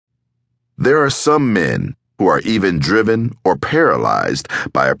There are some men who are even driven or paralyzed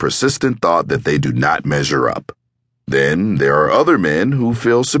by a persistent thought that they do not measure up. Then there are other men who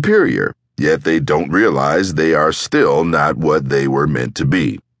feel superior, yet they don't realize they are still not what they were meant to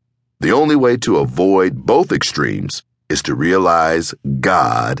be. The only way to avoid both extremes is to realize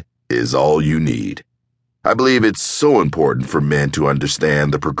God is all you need. I believe it's so important for men to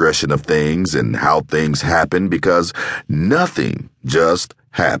understand the progression of things and how things happen because nothing just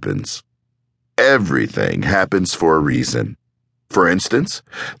happens. Everything happens for a reason. For instance,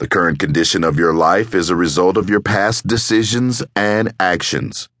 the current condition of your life is a result of your past decisions and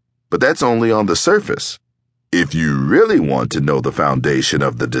actions. But that's only on the surface. If you really want to know the foundation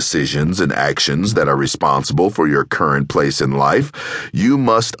of the decisions and actions that are responsible for your current place in life, you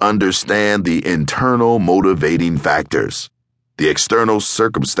must understand the internal motivating factors. The external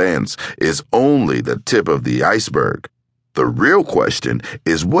circumstance is only the tip of the iceberg. The real question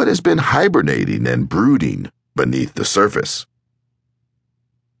is what has been hibernating and brooding beneath the surface.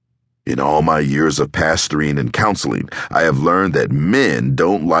 In all my years of pastoring and counseling, I have learned that men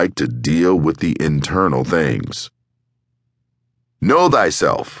don't like to deal with the internal things. Know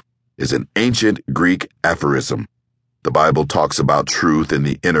thyself is an ancient Greek aphorism. The Bible talks about truth in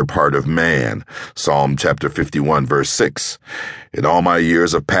the inner part of man. Psalm chapter 51, verse 6. In all my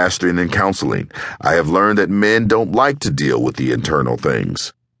years of pastoring and counseling, I have learned that men don't like to deal with the internal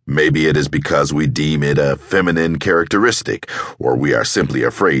things. Maybe it is because we deem it a feminine characteristic, or we are simply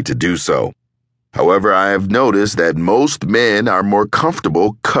afraid to do so. However, I have noticed that most men are more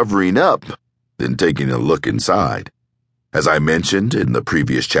comfortable covering up than taking a look inside. As I mentioned in the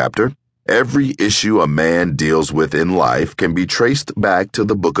previous chapter, every issue a man deals with in life can be traced back to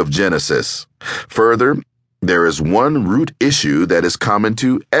the book of Genesis. Further, there is one root issue that is common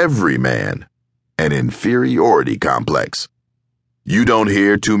to every man: an inferiority complex. You don't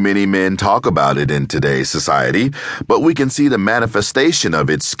hear too many men talk about it in today's society, but we can see the manifestation of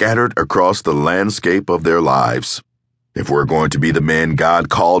it scattered across the landscape of their lives. If we're going to be the men God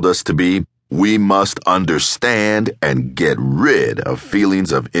called us to be, we must understand and get rid of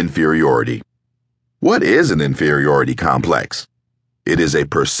feelings of inferiority. What is an inferiority complex? It is a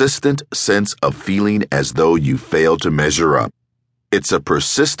persistent sense of feeling as though you fail to measure up. It's a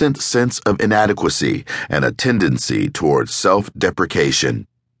persistent sense of inadequacy and a tendency towards self-deprecation.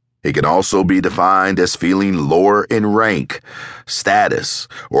 It can also be defined as feeling lower in rank, status,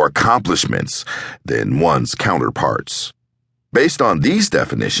 or accomplishments than one's counterparts. Based on these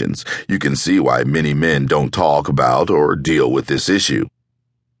definitions, you can see why many men don't talk about or deal with this issue.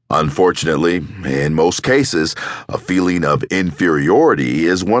 Unfortunately, in most cases, a feeling of inferiority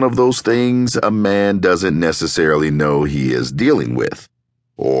is one of those things a man doesn't necessarily know he is dealing with.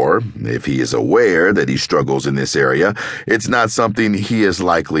 Or, if he is aware that he struggles in this area, it's not something he is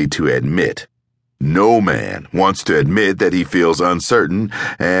likely to admit. No man wants to admit that he feels uncertain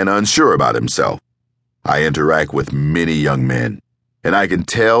and unsure about himself. I interact with many young men, and I can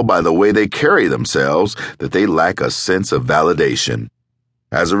tell by the way they carry themselves that they lack a sense of validation.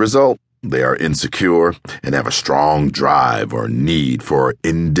 As a result, they are insecure and have a strong drive or need for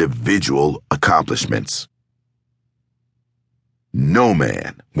individual accomplishments. No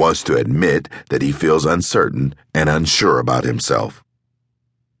man wants to admit that he feels uncertain and unsure about himself.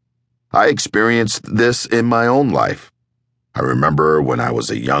 I experienced this in my own life. I remember when I was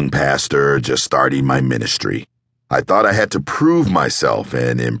a young pastor just starting my ministry. I thought I had to prove myself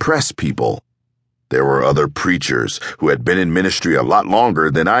and impress people. There were other preachers who had been in ministry a lot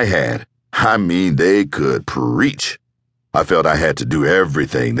longer than I had. I mean, they could preach. I felt I had to do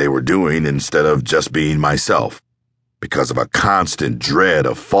everything they were doing instead of just being myself. Because of a constant dread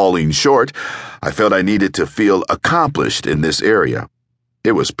of falling short, I felt I needed to feel accomplished in this area.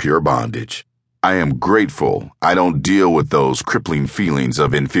 It was pure bondage. I am grateful I don't deal with those crippling feelings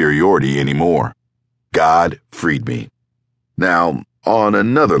of inferiority anymore. God freed me. Now, on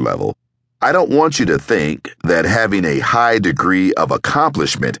another level, I don't want you to think that having a high degree of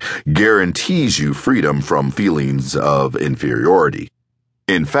accomplishment guarantees you freedom from feelings of inferiority.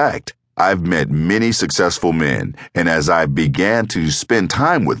 In fact, I've met many successful men, and as I began to spend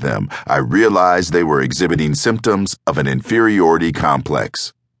time with them, I realized they were exhibiting symptoms of an inferiority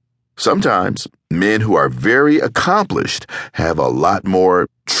complex. Sometimes, men who are very accomplished have a lot more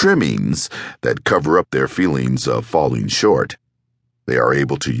trimmings that cover up their feelings of falling short. They are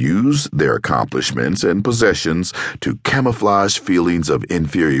able to use their accomplishments and possessions to camouflage feelings of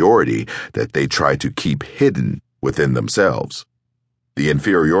inferiority that they try to keep hidden within themselves. The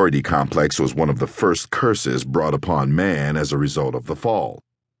inferiority complex was one of the first curses brought upon man as a result of the fall.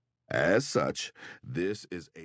 As such, this is a